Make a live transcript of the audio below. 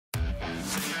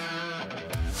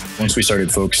Once we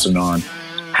started focusing on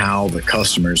how the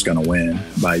customer is going to win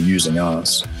by using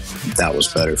us, that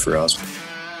was better for us.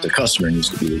 The customer needs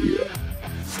to be the hero.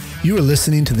 You are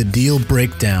listening to the Deal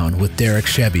Breakdown with Derek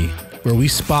Shebby, where we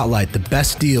spotlight the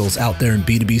best deals out there in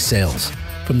B2B sales,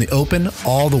 from the open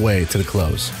all the way to the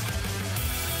close.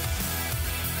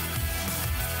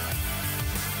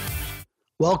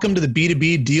 Welcome to the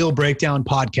B2B Deal Breakdown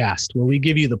podcast, where we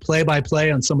give you the play-by-play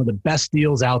on some of the best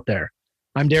deals out there.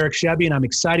 I'm Derek Shebby, and I'm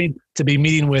excited to be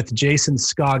meeting with Jason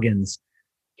Scoggins.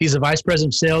 He's a vice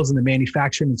president of sales in the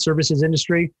manufacturing and services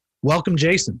industry. Welcome,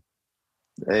 Jason.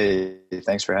 Hey,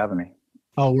 thanks for having me.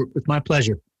 Oh, it's my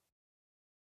pleasure.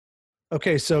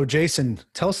 Okay, so Jason,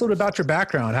 tell us a little bit about your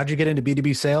background. How'd you get into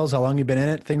B2B sales? How long you been in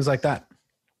it? Things like that.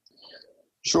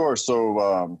 Sure.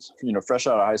 So, fresh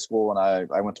out of high school, and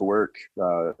I went to work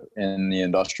in the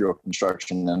industrial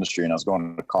construction industry, and I was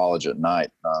going to college at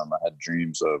night. I had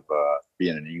dreams of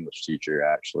being an English teacher,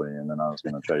 actually, and then I was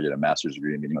going to try to get a master's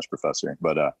degree and be an English professor.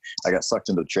 But I got sucked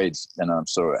into the trades, and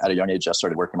so at a young age, I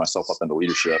started working myself up into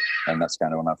leadership, and that's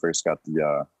kind of when I first got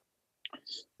the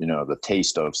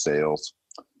taste of sales.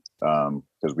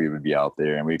 Because we would be out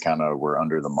there and we kind of were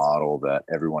under the model that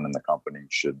everyone in the company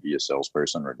should be a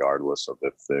salesperson, regardless of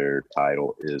if their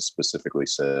title is specifically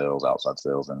sales, outside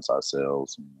sales, inside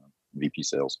sales, VP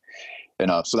sales. And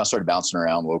so I started bouncing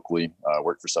around locally,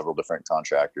 worked for several different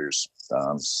contractors,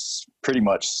 pretty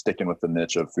much sticking with the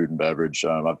niche of food and beverage.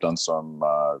 I've done some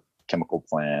chemical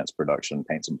plants, production,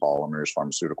 paints and polymers,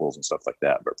 pharmaceuticals and stuff like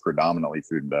that, but predominantly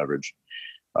food and beverage.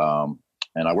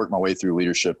 And I worked my way through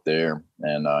leadership there.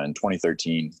 And in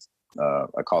 2013, a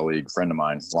friend of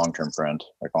mine, long-term friend,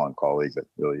 I call him colleague, but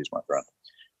really he's my friend.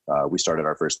 We started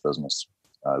our first business.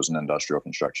 It was an industrial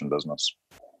construction business.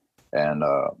 And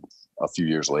a few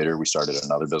years later, we started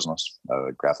another business,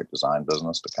 a graphic design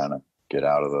business, to kind of get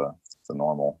out of the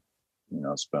normal,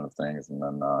 spin of things. And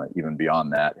then even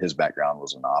beyond that, his background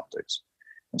was in optics.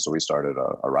 And so we started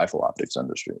a rifle optics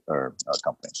industry or a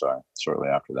company, shortly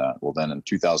after that. Well, then in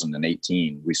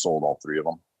 2018, we sold all three of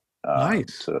them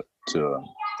Nice. to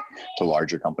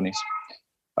larger companies.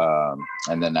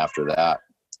 And then after that,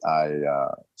 I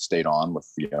stayed on with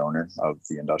the owner of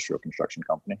the industrial construction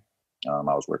company. I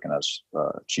was working as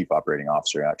chief operating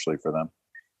officer actually for them.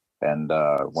 And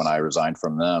when I resigned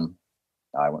from them,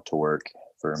 I went to work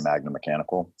for Magna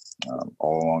Mechanical.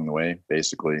 All along the way,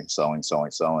 basically selling,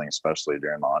 especially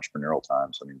during my entrepreneurial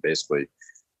times. I mean, basically,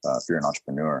 if you're an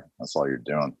entrepreneur, that's all you're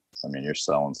doing. I mean, you're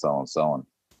selling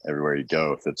everywhere you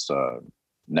go. If it's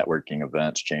networking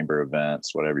events, chamber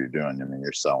events, whatever you're doing, I mean,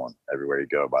 you're selling everywhere you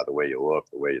go. By the way you look,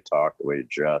 the way you talk, the way you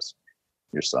dress,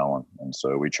 you're selling. And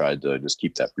so we tried to just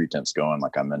keep that pretense going,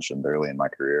 like I mentioned early in my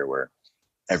career, where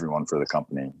everyone for the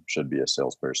company should be a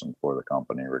salesperson for the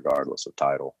company, regardless of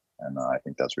title. And I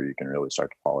think that's where you can really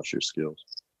start to polish your skills.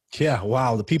 Yeah.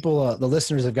 Wow. The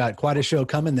listeners have got quite a show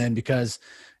coming then, because,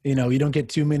 you don't get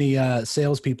too many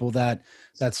salespeople that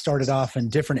started off in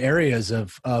different areas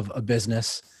of a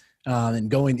business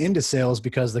and going into sales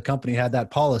because the company had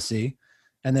that policy,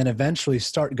 and then eventually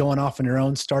start going off on your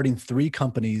own, starting three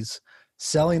companies,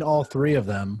 selling all three of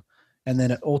them, and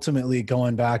then ultimately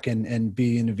going back and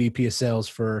being a VP of sales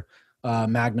for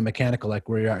Magna Mechanical, like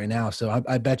where you're at right now. So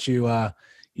I bet you,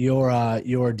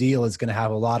 your deal is going to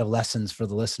have a lot of lessons for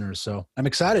the listeners. So I'm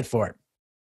excited for it.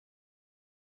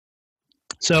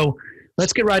 So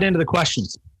let's get right into the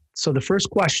questions. So the first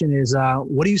question is,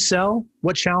 what do you sell?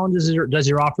 What challenges does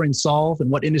your offering solve? And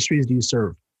what industries do you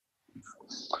serve?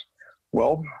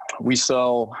 Well, we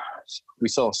sell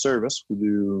a service. We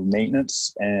do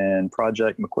maintenance and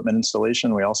project and equipment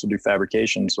installation. We also do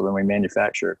fabrication. So then we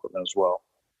manufacture equipment as well.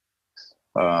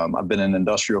 I've been in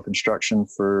industrial construction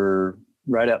for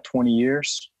right at 20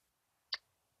 years.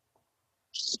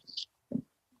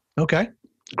 Okay,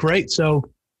 great. So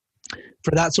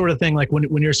for that sort of thing, like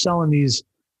when you're selling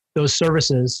those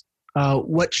services,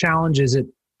 what challenges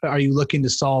are you looking to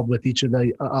solve with each of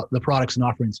the products and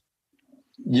offerings?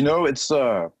 It's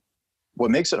what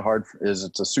makes it hard is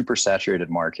it's a super saturated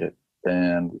market,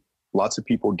 and lots of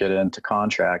people get into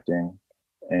contracting,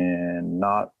 and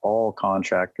not all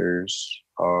contractors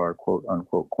are quote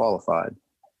unquote qualified.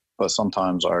 But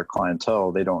sometimes our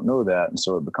clientele, they don't know that. And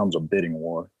so it becomes a bidding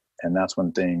war. And that's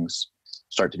when things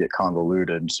start to get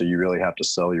convoluted. So you really have to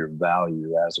sell your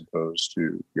value as opposed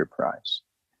to your price.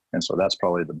 And so that's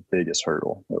probably the biggest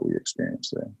hurdle that we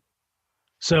experience there.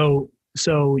 So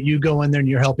you go in there and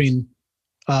you're helping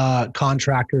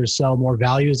contractors sell more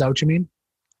value. Is that what you mean?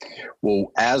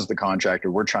 Well, as the contractor,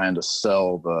 we're trying to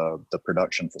sell the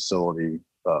production facility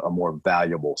a more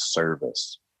valuable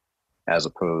service, as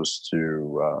opposed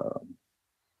to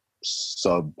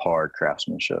subpar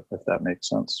craftsmanship, if that makes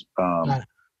sense.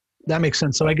 That makes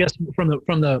sense. So I guess from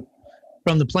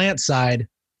the plant side,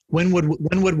 when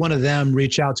would one of them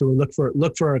reach out to or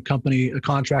look for a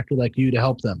contractor like you to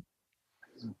help them?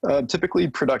 Typically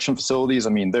production facilities,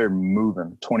 I mean, they're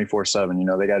moving 24/7. You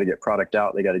know, they got to get product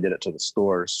out. They got to get it to the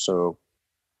stores. So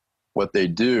what they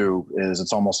do is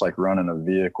it's almost like running a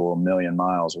vehicle a million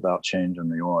miles without changing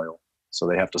the oil. So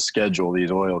they have to schedule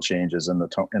these oil changes in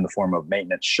the form of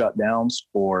maintenance shutdowns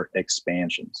or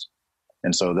expansions.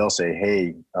 And so they'll say,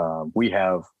 hey, we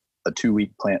have a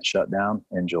 2-week plant shutdown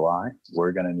in July.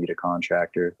 We're going to need a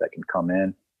contractor that can come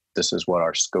in. This is what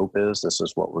our scope is. This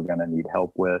is what we're going to need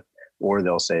help with. Or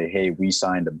they'll say, hey, we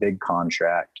signed a big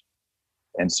contract,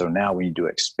 and so now we need to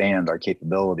expand our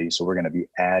capabilities. So we're going to be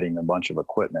adding a bunch of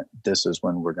equipment. This is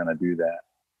when we're going to do that.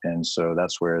 And so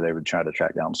that's where they would try to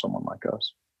track down someone like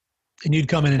us. And you'd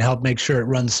come in and help make sure it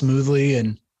runs smoothly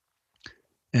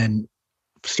and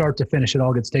start to finish, it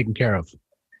all gets taken care of.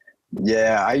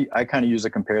 Yeah, I kind of use a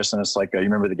comparison. It's like, you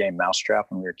remember the game Mousetrap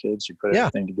when we were kids? You put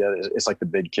everything together. It's like the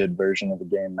big kid version of the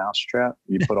game Mousetrap.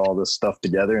 You put all this stuff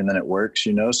together and then it works,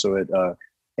 you know? So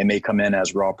it may come in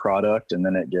as raw product, and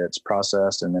then it gets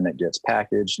processed, and then it gets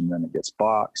packaged, and then it gets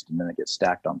boxed, and then it gets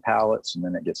stacked on pallets, and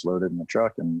then it gets loaded in the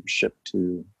truck and shipped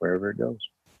to wherever it goes.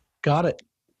 Got it.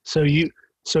 So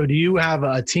do you have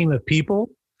a team of people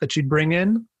that you'd bring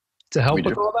in to help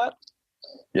with all that?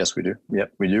 Yes, we do.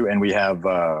 Yep, we do. And we have,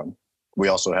 we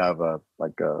also have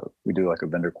we do like a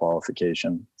vendor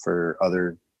qualification for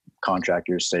other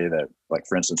contractors. Say that, like,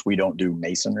 for instance, we don't do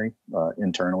masonry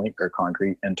internally or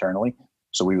concrete internally.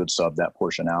 So we would sub that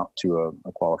portion out to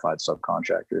a qualified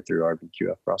subcontractor through our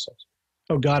BQF process.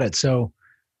 Oh, got it. So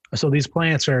these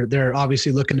plants they're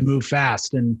obviously looking to move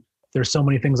fast, and there's so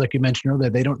many things, like you mentioned earlier,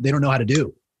 they don't know how to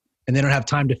do, and they don't have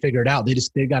time to figure it out.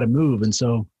 They got to move. And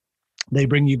so they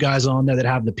bring you guys on there that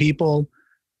have the people,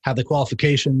 have the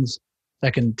qualifications,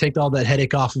 that can take all that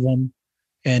headache off of them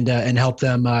and help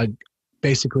them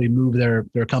basically move their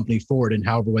company forward in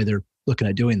however way they're looking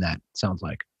at doing that. Sounds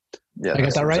like. Yeah, I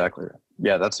got that right? Exactly.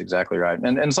 Yeah, that's exactly right.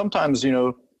 And sometimes, you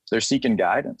know, they're seeking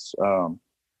guidance.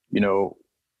 You know,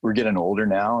 we're getting older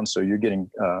now. And so you're getting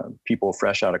people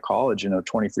fresh out of college, you know,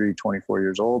 23, 24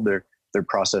 years old. They're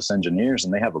process engineers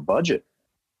and they have a budget,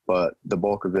 but the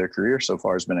bulk of their career so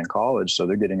far has been in college. So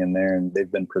they're getting in there and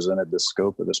they've been presented the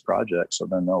scope of this project. So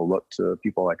then they'll look to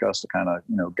people like us to kind of,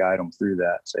 you know, guide them through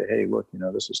that. Say, hey, look, you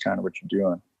know, this is kind of what you're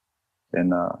doing.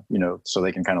 And, you know, so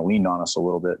they can kind of lean on us a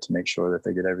little bit to make sure that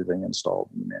they get everything installed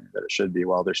in the manner that it should be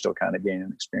while they're still kind of gaining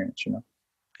experience, you know?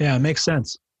 Yeah, it makes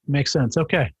sense. Makes sense.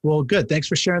 Okay. Well, good. Thanks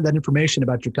for sharing that information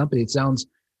about your company. It sounds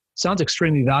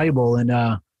extremely valuable. And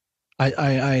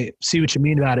I see what you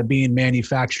mean about it being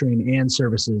manufacturing and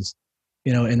services,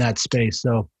 you know, in that space.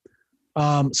 So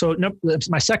my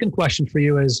second question for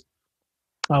you is,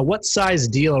 what size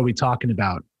deal are we talking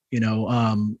about? You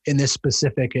know, in this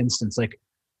specific instance, like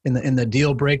in the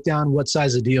deal breakdown, what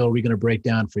size of deal are we going to break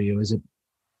down for you? Is it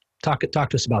talk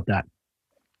to us about that?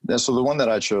 Yeah, so the one that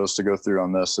I chose to go through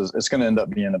on this is it's going to end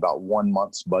up being about 1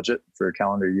 month's budget for a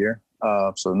calendar year.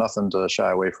 So nothing to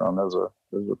shy away from. It was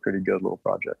a pretty good little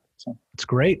project. So it's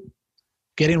great.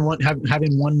 Having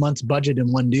 1 month's budget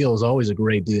in one deal is always a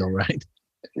great deal, right?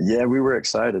 Yeah, we were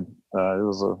excited. It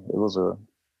was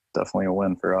definitely a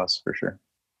win for us for sure.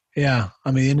 Yeah,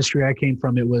 I mean, the industry I came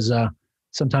from, it was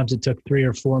sometimes it took 3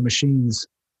 or 4 machines,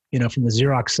 you know, from the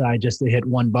Xerox side just to hit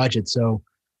one budget. So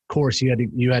of course you had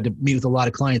to meet with a lot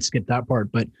of clients to get that part,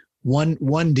 but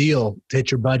one deal to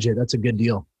hit your budget, that's a good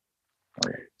deal.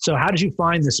 Okay. So how did you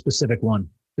find this specific one,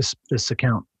 this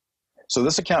account? So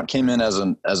this account came in as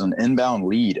an inbound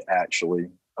lead, actually.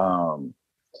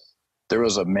 There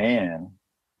was a man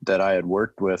that I had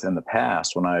worked with in the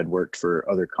past when I had worked for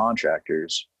other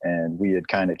contractors, and we had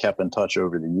kind of kept in touch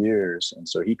over the years. And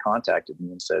so he contacted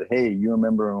me and said, hey, you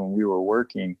remember when we were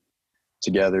working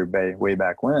together way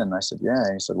back when? I said, yeah.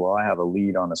 And he said, well, I have a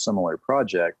lead on a similar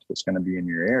project that's going to be in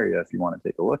your area if you want to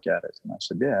take a look at it. And I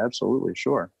said, yeah, absolutely.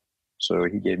 Sure. So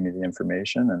he gave me the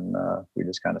information, and we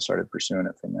just kind of started pursuing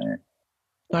it from there.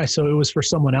 Nice. So it was for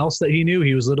someone else that he knew?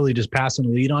 He was literally just passing a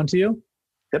lead on to you?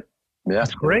 Yep. Yeah.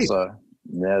 That's great.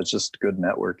 It's just good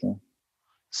networking.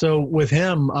 So with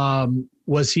him,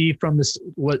 was he from this?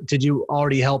 What did you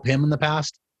already help him in the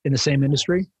past in the same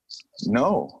industry?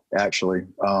 No, actually,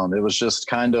 it was just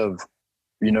kind of,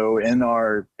 you know, in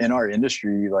our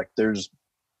industry, like there's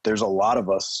a lot of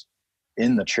us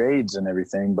in the trades and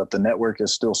everything, but the network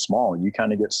is still small. You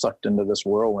kind of get sucked into this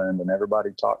whirlwind, and everybody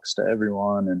talks to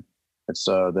everyone, and it's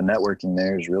the networking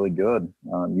there is really good.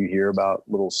 You hear about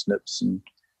little snips and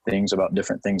things about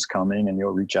different things coming, and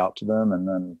you'll reach out to them. And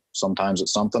then sometimes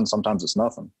it's something, sometimes it's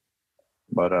nothing.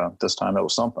 But this time it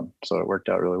was something. So it worked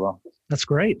out really well. That's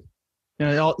great. And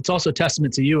it's also a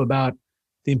testament to you about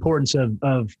the importance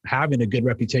of having a good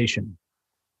reputation,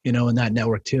 in that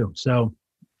network too. So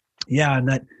yeah. And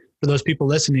that for those people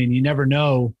listening, you never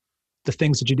know the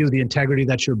things that you do, the integrity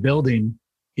that you're building,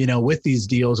 with these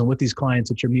deals and with these clients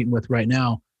that you're meeting with right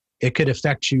now. It could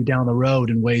affect you down the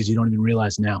road in ways you don't even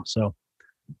realize now. So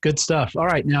good stuff. All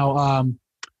right. Now,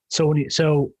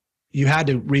 so you had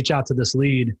to reach out to this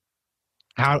lead.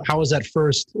 How was that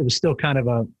first? It was still kind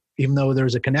of even though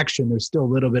there's a connection, there's still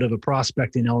a little bit of a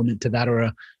prospecting element to that,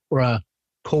 or a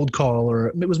cold call, or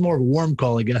it was more of a warm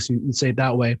call, I guess you'd say it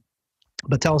that way.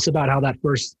 But tell us about how that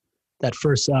first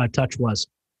touch was.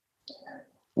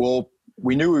 Well,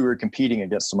 we knew we were competing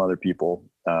against some other people.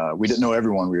 We didn't know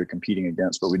everyone we were competing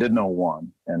against, but we did know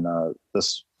one. And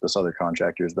this other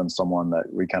contractor has been someone that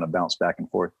we kind of bounced back and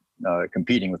forth,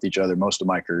 competing with each other most of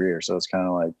my career. So it's kind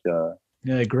of like,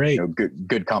 yeah, great.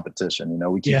 Good competition.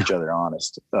 We keep each other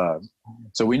honest.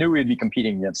 So we knew we'd be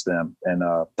competing against them, and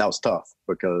that was tough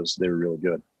because they were really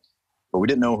good. But we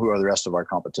didn't know who the rest of our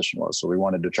competition was. So we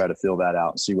wanted to try to fill that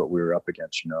out and see what we were up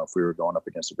against. If we were going up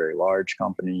against a very large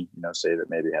company, say that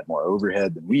maybe had more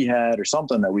overhead than we had, or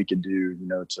something that we could do,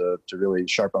 to really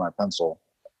sharpen our pencil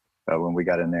when we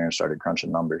got in there and started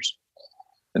crunching numbers.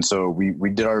 And so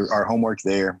we did our homework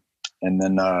there. And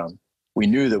then we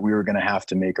knew that we were going to have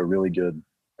to make a really good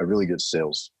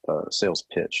sales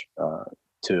pitch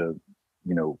to,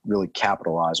 really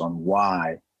capitalize on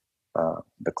why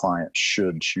the client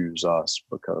should choose us,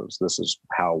 because this is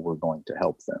how we're going to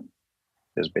help them,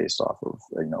 is based off of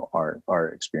our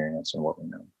experience and what we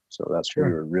know. So that's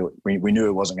sure. We knew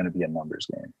it wasn't going to be a numbers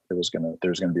game. There's going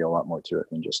to be a lot more to it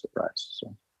than just the price.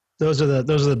 So those are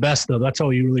the best though. That's how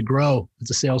you really grow as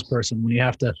a salesperson, when you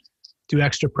have to do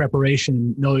extra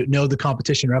preparation, know the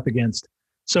competition you're up against.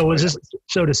 So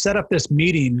to set up this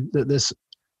meeting, this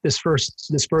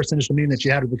first initial meeting that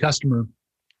you had with the customer,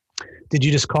 did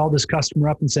you just call this customer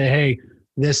up and say, hey,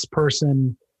 this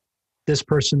person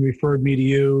referred me to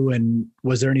you? And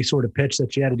was there any sort of pitch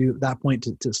that you had to do at that point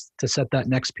to set that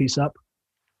next piece up?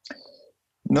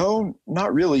 No,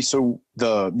 not really. So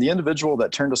the individual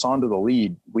that turned us on to the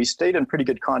lead, we stayed in pretty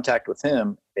good contact with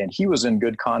him, and he was in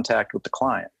good contact with the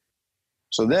client.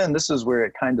 So then this is where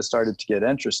it kind of started to get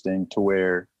interesting, to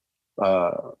where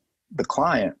the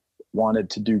client wanted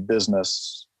to do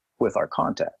business with our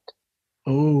contact.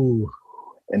 Oh,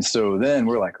 and so then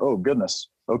we're like, oh goodness,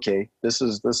 okay, this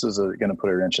is going to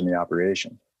put a wrench in the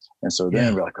operation. And so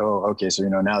then we're like, oh, okay, so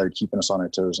now they're keeping us on our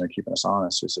toes and they're keeping us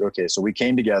honest. So we said, okay, so we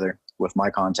came together with my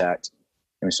contact,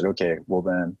 and we said, okay, well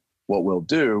then what we'll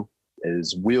do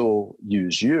is we'll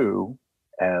use you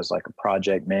as like a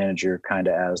project manager, kind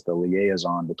of as the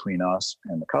liaison between us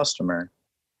and the customer,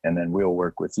 and then we'll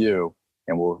work with you,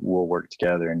 and we'll work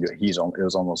together. And it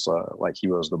was almost like he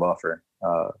was the buffer.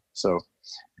 So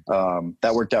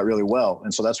that worked out really well.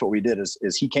 And so that's what we did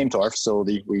is he came to our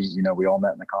facility. We all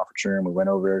met in the conference room. We went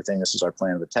over everything. This is our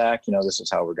plan of attack. This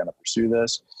is how we're going to pursue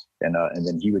this. And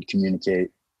then he would communicate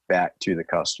back to the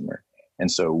customer. And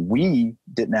so we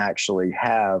didn't actually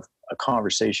have a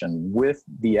conversation with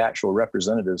the actual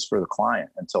representatives for the client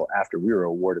until after we were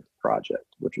awarded the project,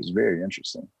 which was very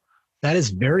interesting. That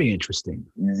is very interesting.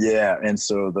 Yeah. And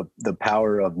so the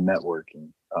power of networking,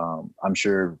 I'm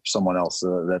sure someone else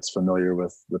that's familiar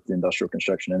with the industrial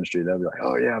construction industry, they'll be like,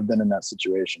 oh yeah, I've been in that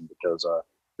situation, because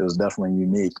it was definitely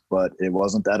unique, but it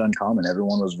wasn't that uncommon.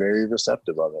 Everyone was very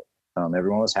receptive of it.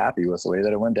 Everyone was happy with the way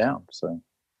that it went down. So,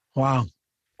 wow.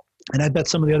 And I bet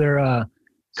some of the other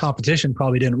competition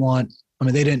probably didn't want. I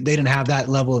mean, they didn't have that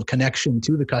level of connection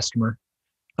to the customer.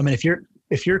 I mean, if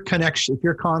your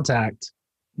contact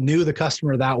knew the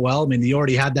customer that well, I mean, you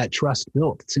already had that trust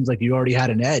built. It seems like you already had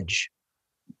an edge,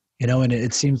 and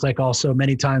it seems like also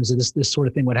many times this sort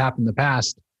of thing would happen in the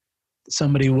past.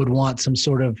 Somebody would want some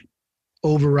sort of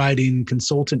overriding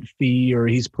consultant fee, or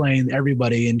he's playing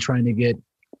everybody and trying to get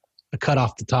a cut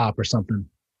off the top or something.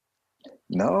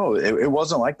 No, it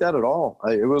wasn't like that at all.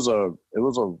 I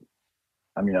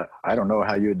mean, I don't know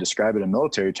how you would describe it in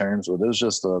military terms, but it was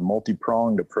just a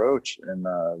multi-pronged approach. And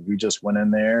we just went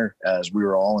in there as we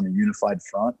were all in a unified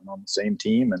front and on the same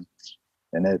team, and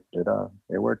it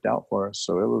worked out for us.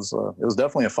 So it was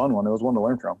definitely a fun one. It was one to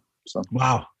learn from. So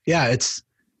wow. Yeah, it's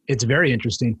very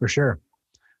interesting for sure.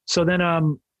 So then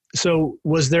so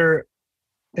was there,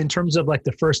 in terms of like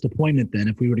the first appointment then,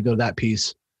 if we were to go that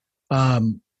piece,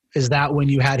 is that when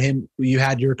you had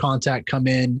your contact come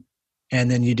in and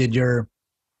then you did your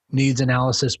needs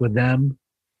analysis with them,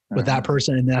 with that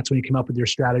person, and that's when you came up with your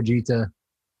strategy to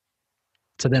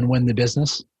to then win the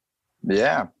business?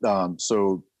 Yeah.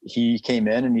 So he came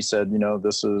in and he said,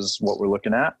 this is what we're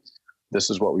looking at. This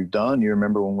is what we've done. You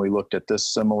remember when we looked at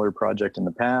this similar project in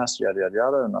the past, yada, yada,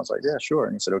 yada. And I was like, yeah, sure.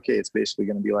 And he said, okay, it's basically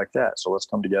going to be like that. So let's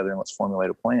come together and let's formulate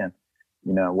a plan.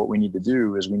 What we need to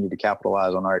do is we need to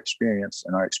capitalize on our experience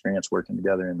and our experience working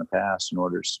together in the past in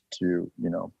order to,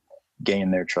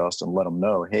 gain their trust and let them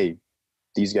know, hey,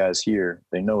 these guys here,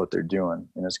 they know what they're doing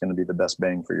and it's going to be the best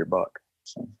bang for your buck.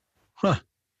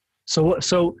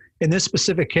 So in this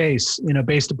specific case,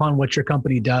 based upon what your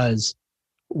company does,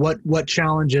 what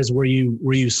challenges were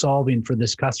you solving for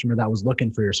this customer that was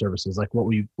looking for your services? Like what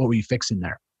were you fixing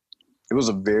there? It was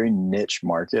a very niche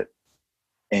market,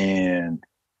 and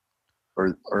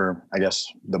or I guess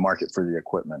the market for the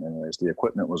equipment anyways. The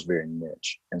equipment was very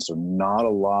niche. And so not a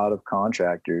lot of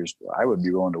contractors, I would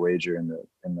be willing to wager in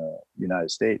the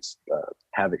United States,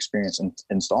 have experience in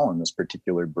installing this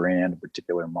particular brand,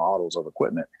 particular models of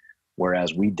equipment,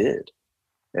 whereas we did.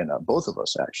 And both of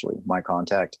us, actually, my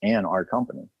contact and our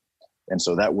company. And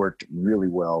so that worked really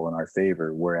well in our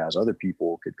favor, whereas other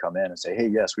people could come in and say, hey,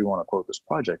 yes, we want to quote this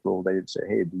project. Well, they'd say,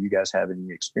 hey, do you guys have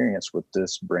any experience with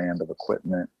this brand of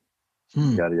equipment?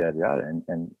 Yada, yada, yada.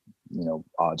 And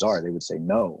odds are they would say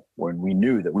no, when we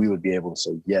knew that we would be able to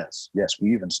say, yes,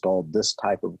 we've installed this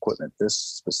type of equipment, this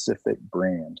specific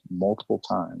brand multiple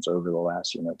times over the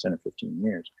last, 10 or 15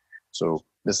 years. So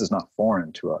this is not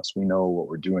foreign to us. We know what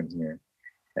we're doing here.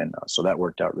 And so that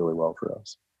worked out really well for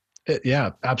us. Yeah,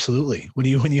 absolutely. When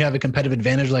you have a competitive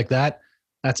advantage like that,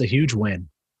 that's a huge win.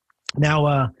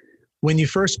 Now, when you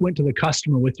first went to the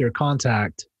customer with your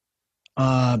contact,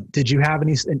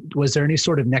 was there any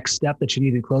sort of next step that you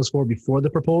needed to close for before the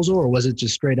proposal, or was it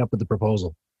just straight up with the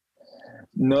proposal?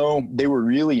 No, they were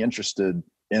really interested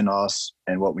in us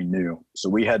and what we knew. So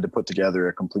we had to put together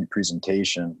a complete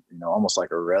presentation, almost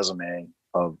like a resume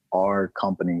of our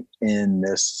company in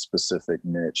this specific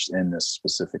niche, in this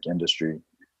specific industry,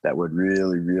 that would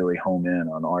really, really home in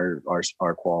on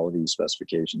our quality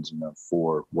specifications,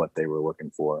 for what they were looking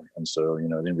for. And so,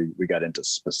 then we got into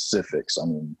specifics. I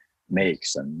mean,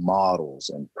 makes and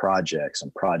models and projects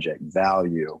and project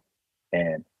value,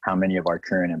 and how many of our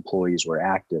current employees were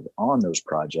active on those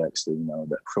projects.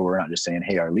 That so we're not just saying,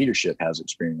 hey, our leadership has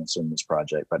experience in this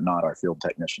project, but not our field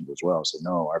technicians as well. So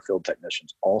no, our field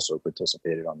technicians also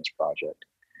participated on this project.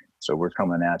 So we're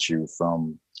coming at you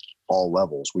from all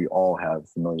levels. We all have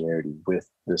familiarity with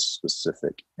this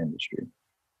specific industry.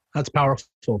 That's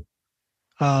powerful.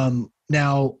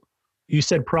 Now, you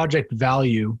said project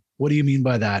value. What do you mean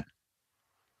by that?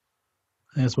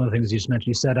 That's one of the things you just mentioned.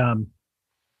 You said, I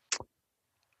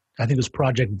think it was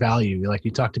project value. Like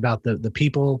you talked about the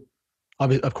people,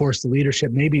 of course, the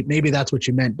leadership. Maybe that's what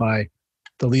you meant by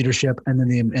the leadership, and then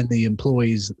the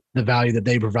employees. The value that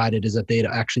they provided is that they'd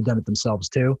actually done it themselves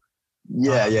too.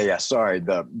 Yeah. Sorry,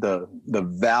 the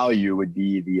value would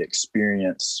be the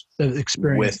experience. The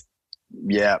experience.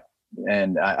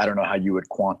 And I don't know how you would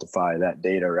quantify that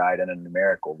data, right, in a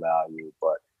numerical value,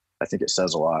 but I think it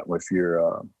says a lot. If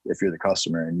you're the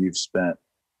customer and you've spent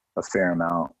a fair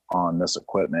amount on this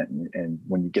equipment, and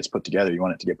when it gets put together, you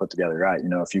want it to get put together right.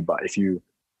 If you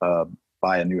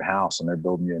buy a new house and they're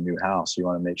building you a new house, you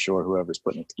want to make sure whoever's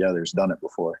putting it together has done it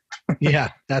before. Yeah,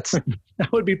 that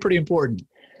would be pretty important.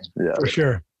 Yeah, for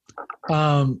sure.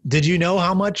 Did you know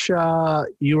how much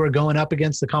you were going up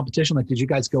against the competition? Like, did you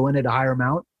guys go in at a higher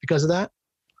amount because of that?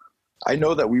 I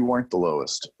know that we weren't the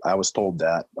lowest. I was told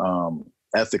that.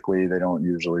 Ethically, they don't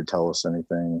usually tell us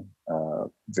anything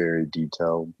very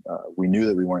detailed. We knew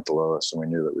that we weren't the lowest, and we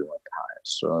knew that we weren't the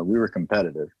highest. So we were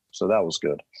competitive. So that was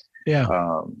good. Yeah.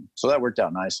 So that worked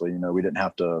out nicely. We didn't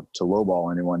have to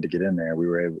lowball anyone to get in there. We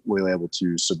were able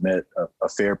to submit a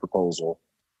fair proposal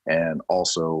and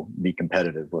also be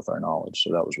competitive with our knowledge.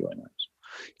 So that was really nice.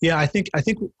 Yeah, I think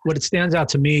what it stands out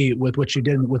to me with what you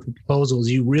did with the proposals,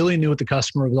 you really knew what the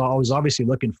customer was obviously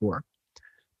looking for,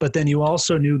 but then you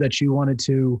also knew that you wanted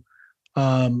to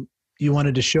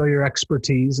show your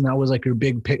expertise, and that was like your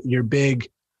big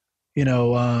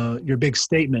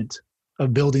statement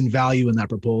of building value in that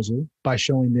proposal by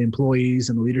showing the employees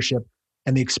and the leadership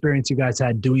and the experience you guys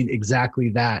had doing exactly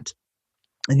that.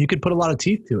 And you could put a lot of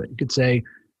teeth to it. You could say,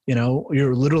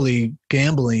 you're literally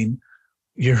gambling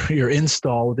your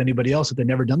install with anybody else if they've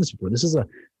never done this before. This is a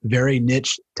very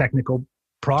niche technical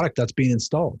product that's being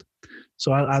installed.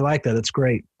 So I like that. It's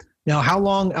great. Now, how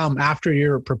long after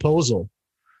your proposal,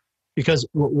 because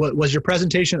was your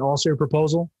presentation also your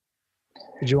proposal?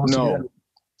 Did you also do that?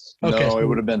 Okay, No, so it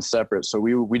would have been separate. So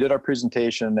we did our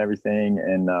presentation and everything,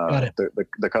 and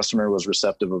the customer was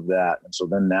receptive of that. And so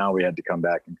then now we had to come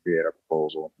back and create our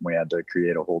proposal. We had to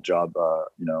create a whole job,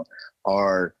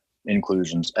 our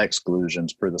inclusions,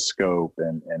 exclusions per the scope,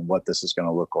 and what this is going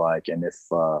to look like. And if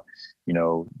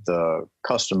the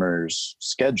customer's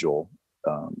schedule,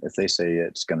 if they say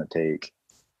it's going to take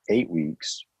 8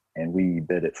 weeks, and we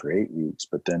bid it for 8 weeks,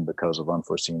 but then because of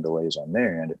unforeseen delays on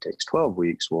their end, it takes 12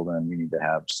 weeks. Well, then we need to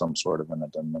have some sort of an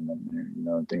addendum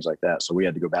and things like that. So we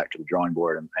had to go back to the drawing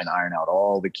board and iron out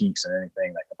all the kinks and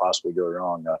anything that could possibly go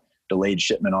wrong. Delayed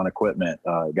shipment on equipment,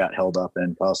 got held up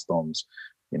in customs,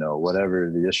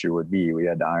 whatever the issue would be, we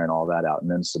had to iron all that out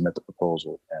and then submit the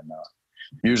proposal. And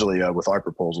usually with our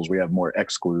proposals, we have more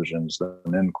exclusions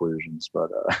than inclusions, but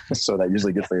so that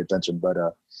usually gets their attention. But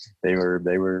they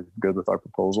were good with our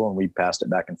proposal, and we passed it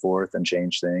back and forth and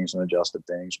changed things and adjusted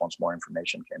things once more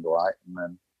information came to light, and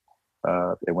then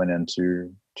it went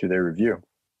into their review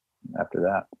after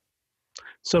that.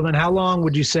 So then, how long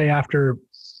would you say after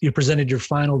you presented your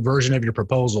final version of your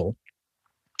proposal,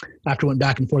 after it went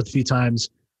back and forth a few times,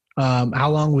 how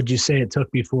long would you say it took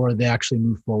before they actually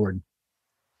moved forward?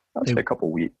 I'd say a couple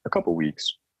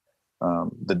weeks.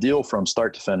 The deal from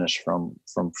start to finish, from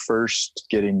first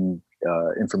getting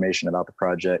information about the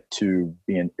project to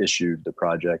being issued the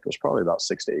project, was probably about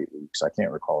 6 to 8 weeks. I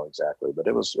can't recall exactly, but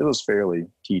it was fairly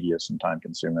tedious and time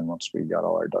consuming once we got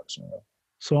all our ducks in a row.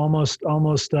 So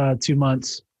almost 2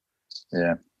 months.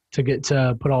 Yeah.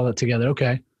 To put all that together.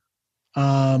 Okay.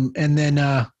 And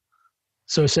then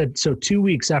so 2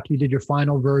 weeks after you did your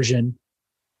final version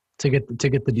to get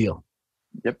the deal.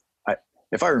 Yep.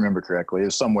 If I remember correctly, it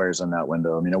was somewheres in that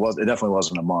window. I mean, it definitely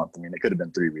wasn't a month. I mean, it could have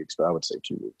been 3 weeks, but I would say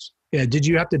 2 weeks. Yeah. Did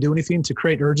you have to do anything to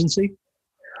create urgency?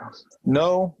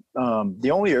 No.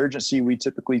 The only urgency we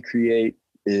typically create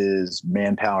is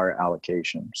manpower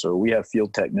allocation. So we have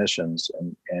field technicians,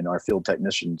 and our field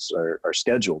technicians are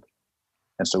scheduled.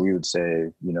 And so we would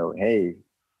say, hey,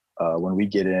 when we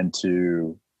get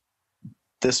into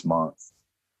this month,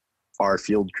 our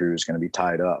field crew is going to be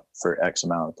tied up for X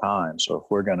amount of time. So if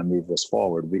we're going to move this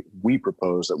forward, we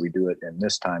propose that we do it in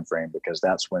this time frame, because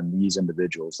that's when these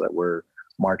individuals that we're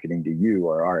marketing to you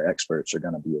or our experts are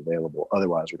going to be available.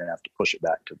 Otherwise, we're going to have to push it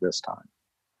back to this time.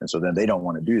 And so then they don't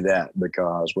want to do that,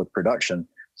 because with production,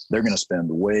 they're going to spend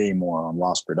way more on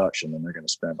lost production than they're going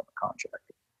to spend on the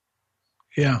contractor.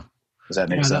 Yeah. Does that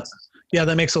make sense?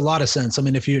 That makes a lot of sense. I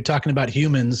mean, if you're talking about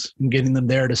humans and getting them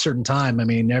there at a certain time, I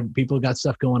mean, people got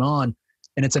stuff going on,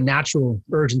 and it's a natural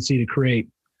urgency to create.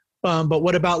 But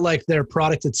what about like their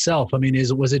product itself? I mean,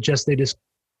 was it just they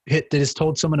just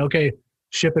told someone, okay,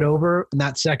 ship it over, and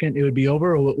that second it would be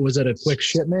over, or was it a quick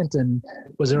shipment? And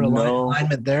was there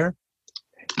alignment there?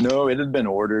 No, it had been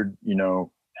ordered.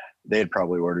 They had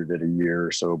probably ordered it a year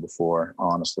or so before,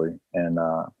 honestly. And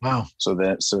wow. So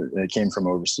it came from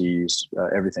overseas.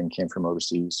 Everything came from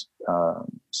overseas.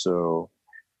 So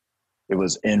it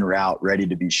was en route, ready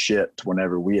to be shipped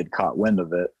whenever we had caught wind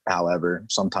of it. However,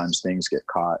 sometimes things get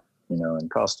caught, in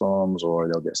customs, or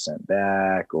they'll get sent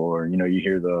back, or, you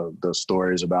hear the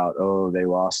stories about, they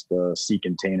lost the sea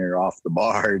container off the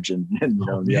barge, and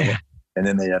and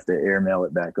then they have to airmail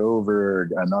it back over,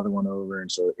 another one over.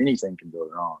 And so anything can go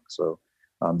wrong. So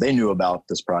they knew about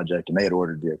this project, and they had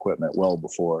ordered the equipment well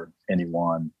before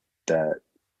anyone that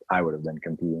I would have been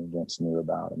competing against knew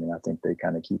about. I mean, I think they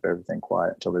kind of keep everything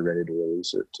quiet until they're ready to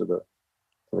release it to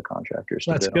the contractors.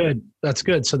 That's good. That's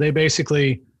good. So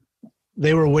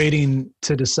they were waiting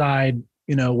to decide,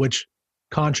 which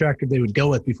contractor they would go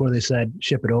with before they said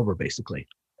ship it over, basically.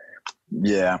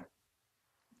 Yeah,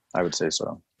 I would say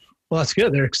so. Well, that's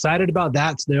good. They're excited about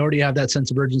that. So they already have that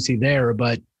sense of urgency there.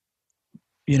 But,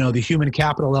 the human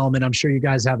capital element, I'm sure you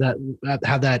guys have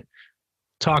that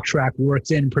talk track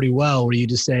worked in pretty well, where you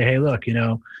just say, hey, look,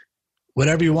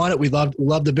 whatever you want it, we love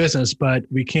the business, but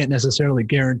we can't necessarily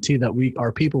guarantee that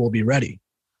our people will be ready.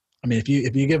 I mean, if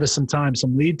you give us some time,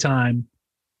 some lead time,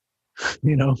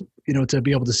 to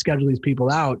be able to schedule these people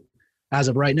out, as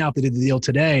of right now, if they did the deal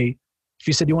today, if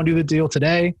you said you want to do the deal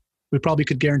today, we probably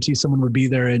could guarantee someone would be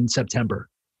there in September,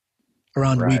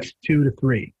 around week 2 to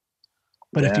 3.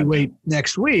 But if you wait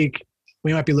next week,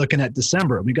 we might be looking at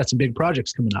December. We've got some big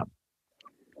projects coming up.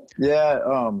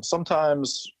 Yeah.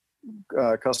 Sometimes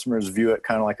customers view it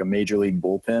kind of like a major league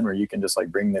bullpen, where you can just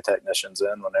like bring the technicians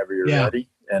in whenever you're ready.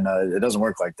 And it doesn't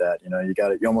work like that.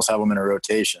 You almost have them in a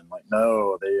rotation. Like,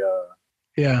 no,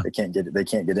 they can't get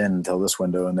in until this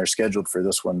window, and they're scheduled for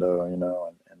this window, and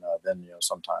then,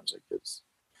 sometimes it gets,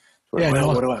 what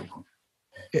do I?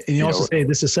 And you also say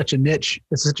this is such a niche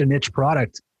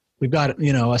product. we've got,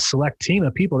 you know, a select team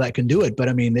of people that can do it. But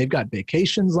I mean, they've got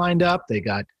vacations lined up. They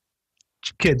got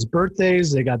kids'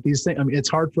 birthdays. They got these things. I mean, it's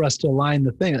hard for us to align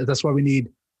the thing. That's why we need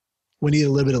a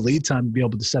little bit of lead time to be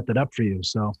able to set that up for you.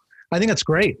 So I think that's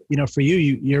great. You know, for you,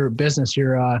 your business,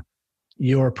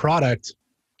 your product,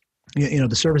 you know,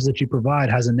 the service that you provide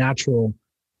has a natural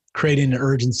creating an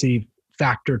urgency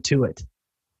factor to it,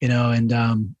 you know, and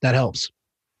that helps.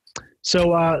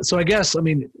 So I guess, I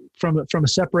mean, from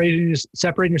separating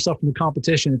yourself from the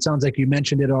competition, it sounds like you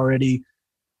mentioned it already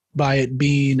by it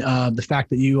being the fact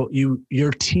that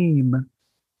your team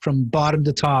from bottom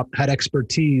to top had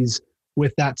expertise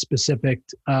with that specific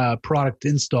product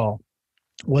install.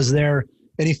 Was there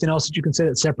anything else that you can say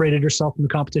that separated yourself from the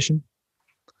competition?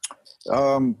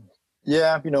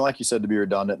 Yeah, you know, like you said, to be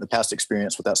redundant, the past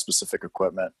experience with that specific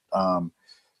equipment.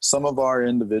 Some of our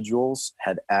individuals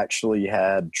had actually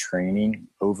had training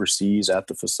overseas at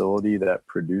the facility that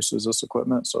produces this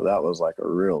equipment. So that was like a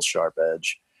real sharp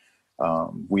edge.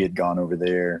 We had gone over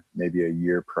there maybe a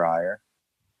year prior,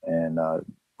 and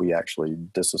we actually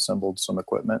disassembled some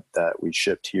equipment that we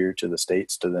shipped here to the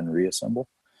States to then reassemble.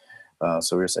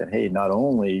 So we were saying, hey, not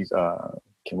only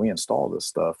can we install this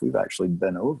stuff, we've actually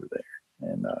been over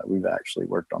there, and we've actually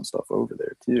worked on stuff over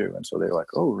there too. And so they're like,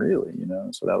 oh, really? You know,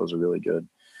 so that was a really good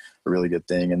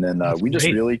thing. And then we just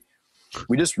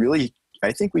really,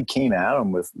 I think we came at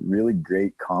them with really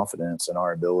great confidence in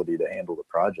our ability to handle the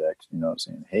project, you know,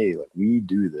 saying, hey, like, we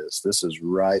do this. This is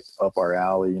right up our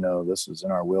alley. You know, this is in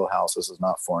our wheelhouse. This is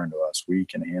not foreign to us. We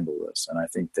can handle this. And I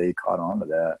think they caught on to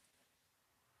that.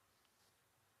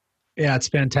 Yeah, it's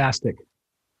fantastic.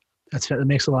 That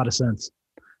makes a lot of sense.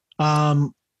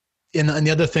 And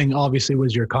the other thing obviously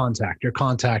was your contact. Your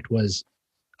contact was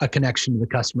a connection to the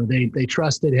customer. They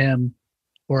trusted him,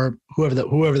 or whoever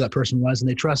that person was, and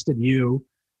they trusted you.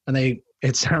 And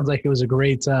it sounds like it was a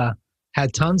great,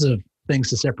 had tons of things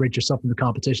to separate yourself from the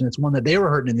competition. It's one that they were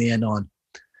hurting in the end on.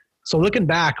 So looking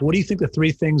back, what do you think the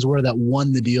three things were that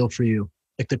won the deal for you?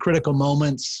 Like the critical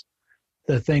moments,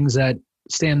 the things that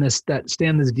stand this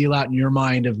deal out in your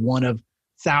mind of one of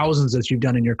thousands that you've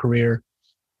done in your career.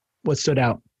 What stood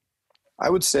out? I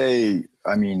would say,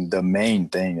 I mean, the main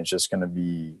thing is just going to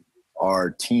be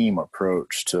our team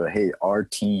approach to, hey, our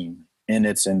team in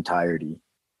its entirety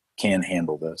can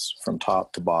handle this from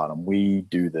top to bottom. We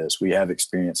do this. We have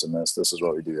experience in this. This is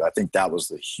what we do. I think that was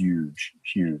the huge,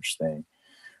 huge thing.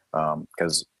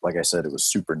 Because like I said, it was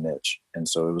super niche. And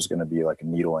so it was going to be like a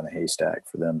needle in a haystack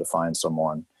for them to find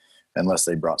someone, unless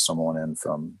they brought someone in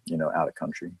from, you know, out of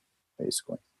country,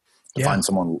 basically. To find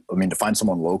someone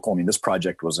local. I mean, this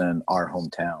project was in our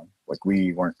hometown. Like,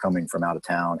 we weren't coming from out of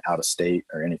town, out of state,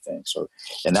 or anything. So,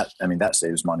 and that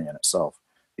saves money in itself,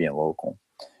 being local.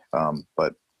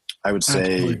 But I would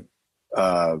say,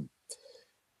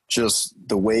 just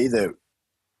the way that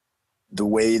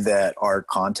our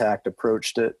contact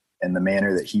approached it, and the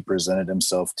manner that he presented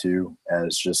himself to,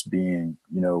 as just being,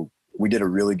 you know, we did a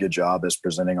really good job as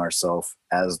presenting ourselves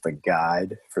as the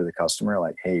guide for the customer.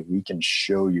 Like, hey, we can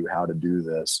show you how to do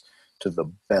this to the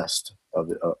best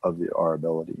of our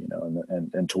ability, you know,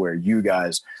 and to where you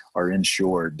guys are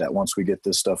ensured that once we get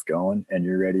this stuff going and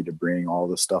you're ready to bring all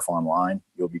this stuff online,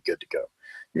 you'll be good to go.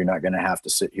 You're not going to have to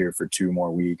sit here for 2 more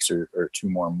weeks or 2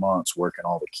 more months working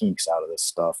all the kinks out of this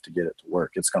stuff to get it to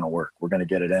work. It's going to work. We're going to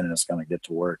get it in, and it's going to get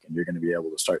to work, and you're going to be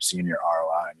able to start seeing your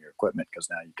ROI on your equipment, because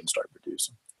now you can start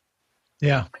producing.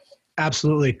 Yeah,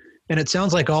 absolutely. And it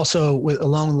sounds like also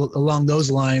along those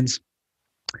lines,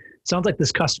 it sounds like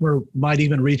this customer might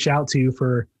even reach out to you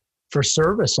for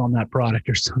service on that product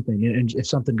or something. And if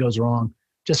something goes wrong,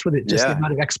 just the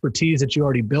amount of expertise that you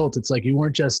already built, it's like you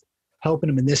weren't just helping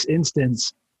them in this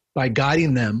instance by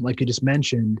guiding them, like you just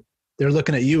mentioned. They're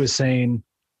looking at you as saying,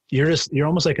 you're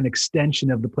almost like an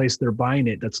extension of the place they're buying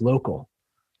it that's local.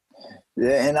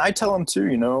 Yeah. And I tell them too,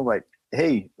 you know, like,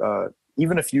 hey,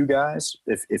 even if you guys,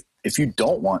 if you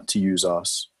don't want to use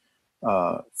us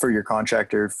for your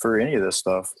contractor, for any of this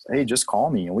stuff, hey, just call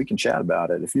me and we can chat about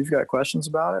it. If you've got questions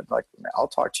about it, like, I'll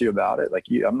talk to you about it. Like,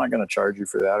 I'm not going to charge you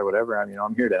for that or whatever.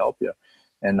 I'm here to help you.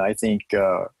 And I think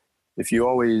if you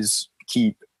always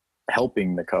keep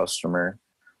helping the customer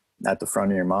at the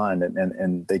front of your mind,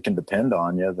 and they can depend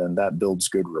on you, then that builds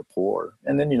good rapport.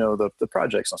 And then, you know, the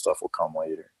projects and stuff will come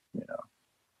later, you know.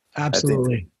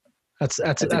 Absolutely. That's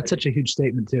such a huge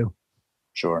statement too.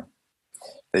 Sure.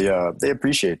 They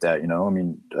appreciate that, you know. I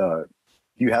mean,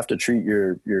 you have to treat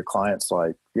your clients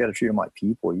like, you got to treat them like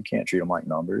people. You can't treat them like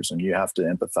numbers, and you have to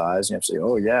empathize. You have to say,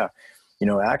 oh yeah, you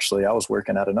know, actually I was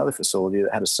working at another facility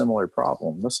that had a similar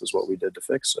problem. This is what we did to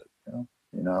fix it,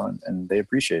 you know, and they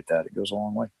appreciate that. It goes a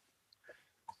long way.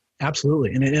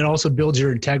 Absolutely. And it also builds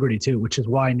your integrity too, which is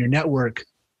why in your network,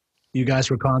 you guys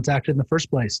were contacted in the first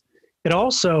place. It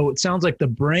sounds like the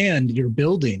brand you're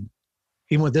building,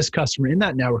 even with this customer in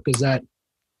that network, is that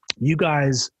you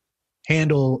guys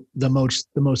handle the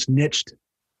most niched,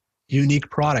 unique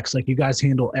products. Like you guys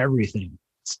handle everything.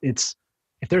 It's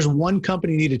if there's one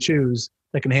company you need to choose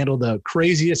that can handle the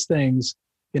craziest things,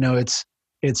 it's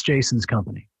Jason's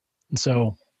company. And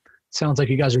so it sounds like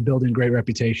you guys are building a great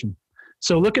reputation.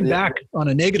 So looking back on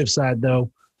a negative side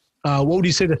though, what would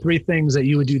you say the 3 things that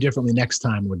you would do differently next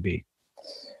time would be?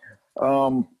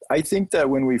 I think that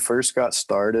when we first got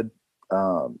started,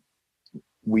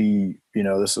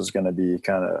 this is going to be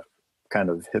kind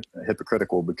of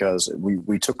hypocritical because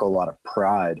we took a lot of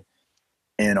pride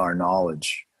in our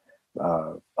knowledge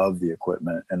of the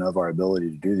equipment and of our ability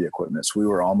to do the equipment. So we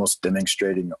were almost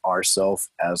demonstrating ourselves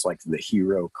as like the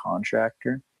hero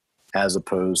contractor, as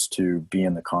opposed to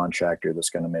being the contractor that's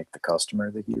going to make the customer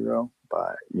the hero.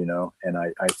 And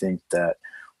I think that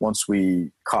once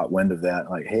we caught wind of that,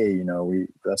 like, hey,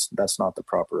 that's not the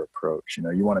proper approach.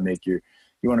 You want to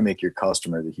make your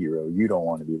customer the hero. You don't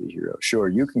want to be the hero. Sure,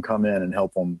 you can come in and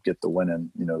help them get the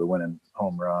winning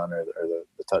home run or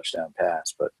the touchdown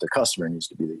pass, but the customer needs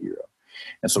to be the hero.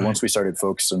 And so once we started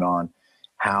focusing on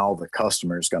how the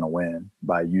customer is going to win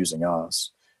by using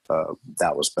us,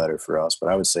 that was better for us.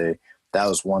 But I would say that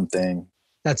was one thing.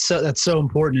 That's so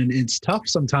important. And it's tough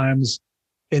sometimes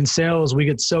in sales. We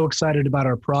get so excited about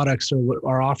our products or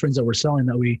our offerings that we're selling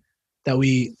that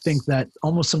we think that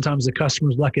almost sometimes the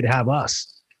customer's lucky to have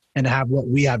us and to have what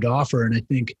we have to offer. And I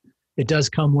think it does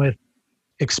come with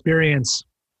experience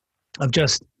of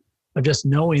just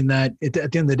knowing that at the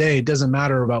end of the day, it doesn't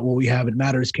matter about what we have. It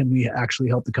matters, can we actually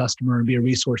help the customer and be a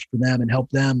resource for them and help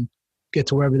them get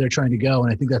to wherever they're trying to go.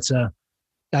 And I think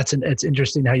it's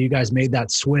interesting how you guys made that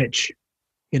switch,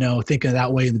 thinking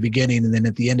that way in the beginning. And then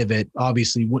at the end of it,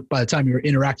 obviously, by the time you were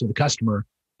interacting with the customer,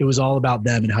 it was all about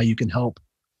them and how you can help,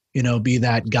 be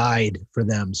that guide for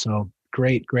them. So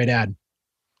great ad.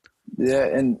 Yeah.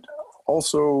 And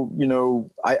also,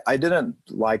 I didn't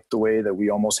like the way that we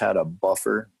almost had a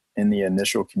buffer in the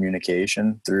initial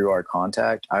communication through our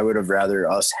contact. I would have rather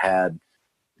us had,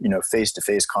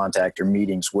 face-to-face contact or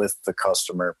meetings with the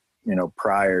customer,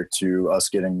 prior to us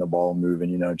getting the ball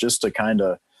moving, just to kind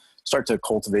of start to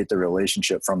cultivate the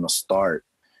relationship from the start,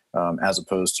 as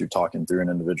opposed to talking through an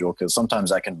individual. Because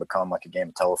sometimes that can become like a game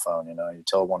of telephone. You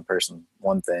tell one person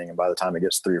one thing, and by the time it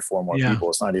gets 3 or 4 more people,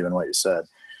 it's not even what you said.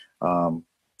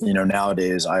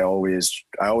 Nowadays I always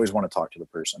want to talk to the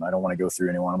person. I don't want to go through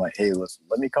anyone. I'm like, hey,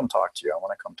 let me come talk to you. I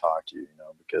want to come talk to you,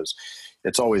 because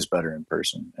it's always better in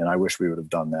person. And I wish we would have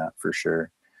done that for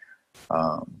sure.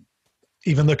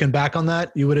 Even looking back on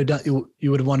that, you would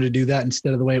have wanted to do that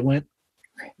instead of the way it went.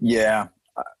 Yeah,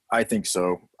 I think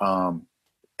so.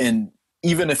 And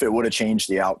even if it would have changed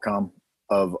the outcome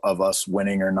of us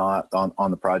winning or not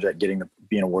on the project,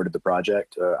 being awarded the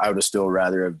project, I would have still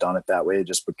rather have done it that way,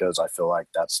 just because I feel like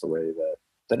that's the way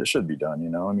that it should be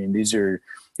done. I mean, these are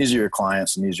your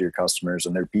clients and these are your customers,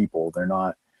 and they're people. They're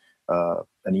not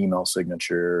an email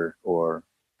signature or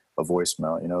a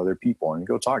voicemail. They're people, and you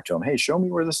go talk to them. Hey, show me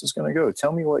where this is going to go.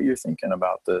 Tell me what you're thinking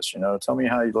about this. Tell me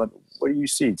what do you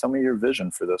see? Tell me your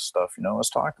vision for this stuff. Let's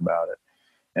talk about it.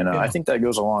 And I think that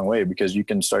goes a long way, because you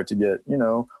can start to get,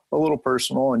 a little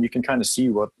personal, and you can kind of see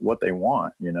what they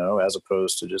want, as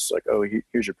opposed to just like, oh,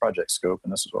 here's your project scope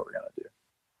and this is what we're going to do.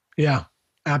 Yeah,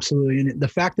 absolutely. And the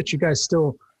fact that you guys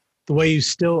the way you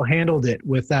still handled it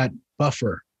with that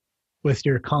buffer with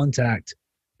your contact,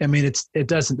 I mean,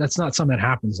 that's not something that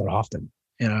happens that often.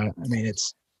 I mean,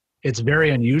 it's very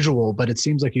unusual, but it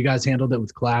seems like you guys handled it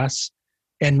with class.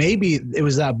 And maybe it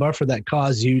was that buffer that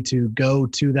caused you to go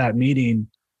to that meeting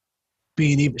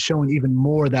showing even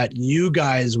more that you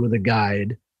guys were the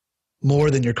guide more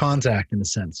than your contact, in a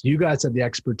sense. You guys had the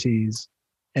expertise,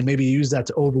 and maybe use that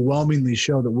to overwhelmingly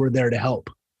show that we're there to help.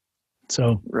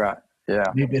 So right. Yeah.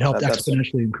 Maybe it helped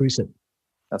exponentially increase it.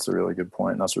 That's a really good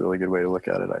point. That's a really good way to look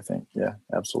at it, I think. Yeah,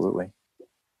 absolutely.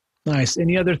 Nice.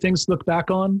 Any other things to look back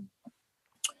on?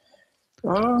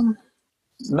 No,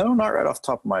 not right off the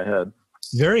top of my head.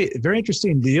 Very, very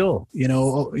interesting deal,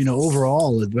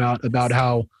 overall about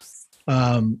how,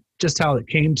 just how it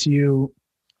came to you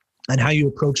and how you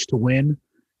approached to win.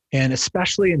 And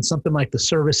especially in something like the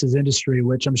services industry,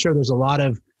 which I'm sure there's a lot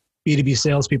of B2B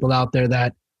salespeople out there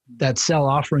that sell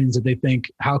offerings that they think,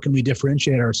 how can we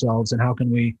differentiate ourselves and how can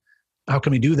we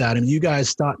do that? And you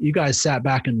guys sat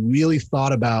back and really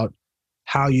thought about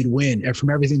how you'd win, and from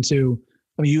everything to,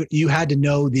 I mean, you had to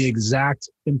know the exact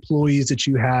employees that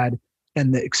you had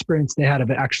and the experience they had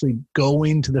of actually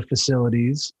going to the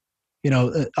facilities,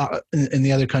 in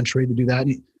the other country to do that.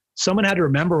 And someone had to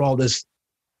remember all this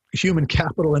human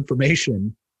capital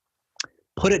information,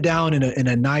 put it down in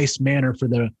a nice manner for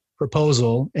the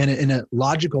proposal and in a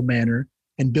logical manner,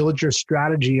 and build your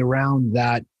strategy around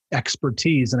that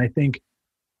expertise. And I think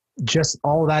just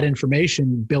all of that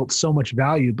information built so much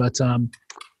value. But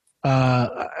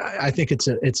I think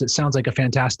it sounds like a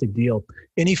fantastic deal.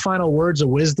 Any final words of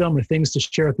wisdom or things to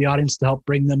share with the audience to help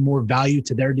bring them more value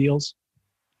to their deals?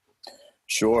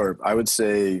 Sure. I would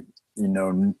say,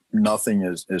 nothing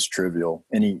is trivial.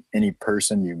 Any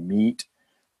person you meet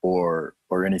or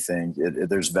anything,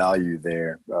 there's value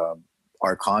there.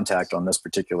 Our contact on this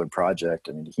particular project,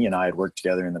 I mean, he and I had worked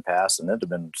together in the past, and it had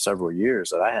been several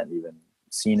years that I hadn't even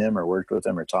seen him or worked with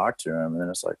him or talked to him. And then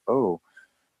it's like,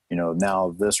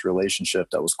 now this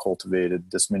relationship that was cultivated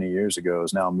this many years ago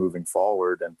is now moving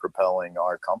forward and propelling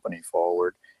our company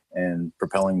forward and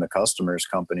propelling the customer's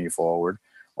company forward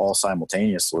all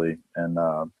simultaneously.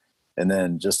 And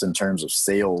then just in terms of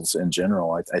sales in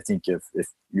general, I think if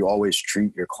you always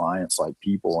treat your clients like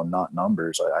people and not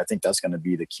numbers, I think that's going to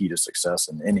be the key to success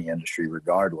in any industry,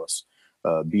 regardless.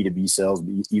 B2B sales,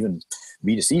 even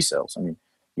B2C sales. I mean,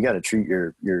 you got to treat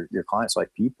your clients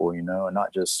like people, and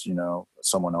not just,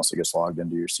 someone else that gets logged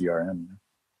into your CRM.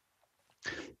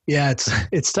 Yeah,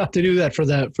 it's tough to do that for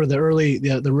the early,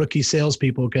 the rookie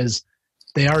salespeople, because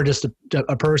they are just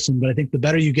a person. But I think the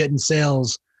better you get in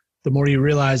sales, the more you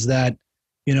realize that,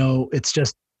 it's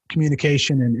just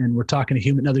communication, and we're talking to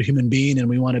another human being, and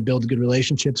we want to build good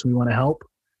relationships. We want to help,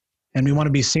 and we want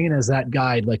to be seen as that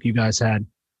guide like you guys had.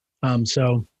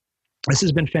 So this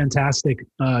has been fantastic,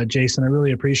 Jason. I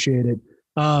really appreciate it.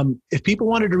 If people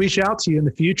wanted to reach out to you in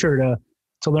the future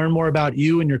to learn more about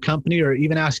you and your company, or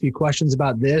even ask you questions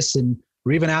about this,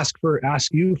 or even ask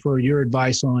you for your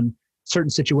advice on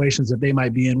certain situations that they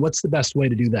might be in, what's the best way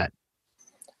to do that?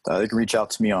 They can reach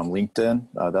out to me on LinkedIn.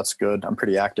 That's good. I'm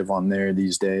pretty active on there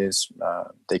these days.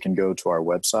 They can go to our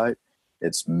website.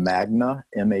 It's Magna,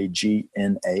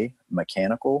 MAGNA,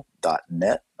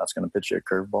 mechanical.net. That's going to pitch you a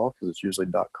curveball because it's usually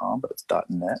 .com, but it's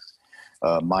 .net.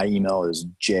 My email is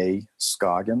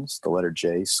jscoggins, the letter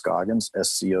J, Scoggins,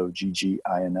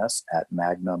 SCOGGINS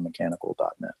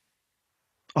 @magnamechanical.net.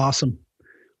 Awesome.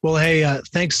 Well, hey,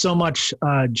 thanks so much,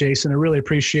 Jason. I really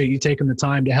appreciate you taking the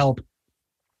time to help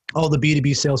all the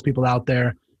B2B salespeople out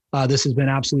there. This has been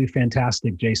absolutely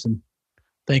fantastic, Jason.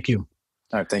 Thank you.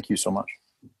 All right. Thank you so much.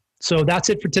 So that's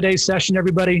it for today's session,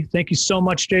 everybody. Thank you so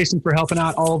much, Jason, for helping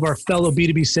out all of our fellow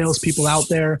B2B salespeople out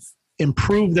there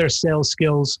improve their sales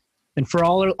skills. And for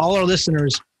all our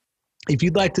listeners, if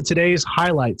you'd like today's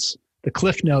highlights, the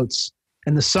cliff notes,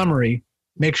 and the summary,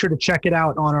 make sure to check it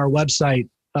out on our website,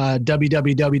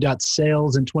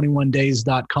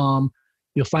 www.salesin21days.com.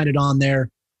 You'll find it on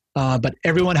there. But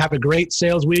everyone have a great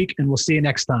sales week, and we'll see you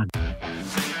next time.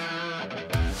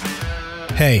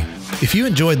 Hey, if you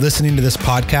enjoyed listening to this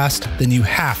podcast, then you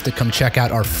have to come check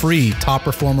out our free Top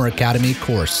Performer Academy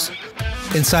course.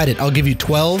 Inside it, I'll give you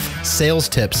 12 sales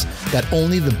tips that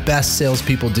only the best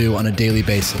salespeople do on a daily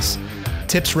basis.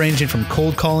 Tips ranging from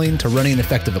cold calling to running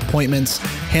effective appointments,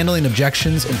 handling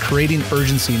objections, and creating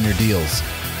urgency in your deals.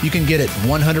 You can get it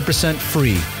 100%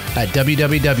 free at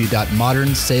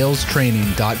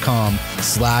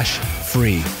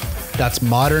www.modernSalesTraining.com/free. That's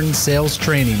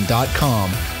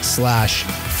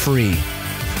modernSalesTraining.com/free.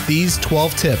 These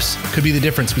 12 tips could be the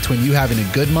difference between you having a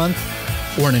good month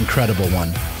or an incredible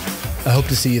one. I hope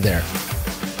to see you there.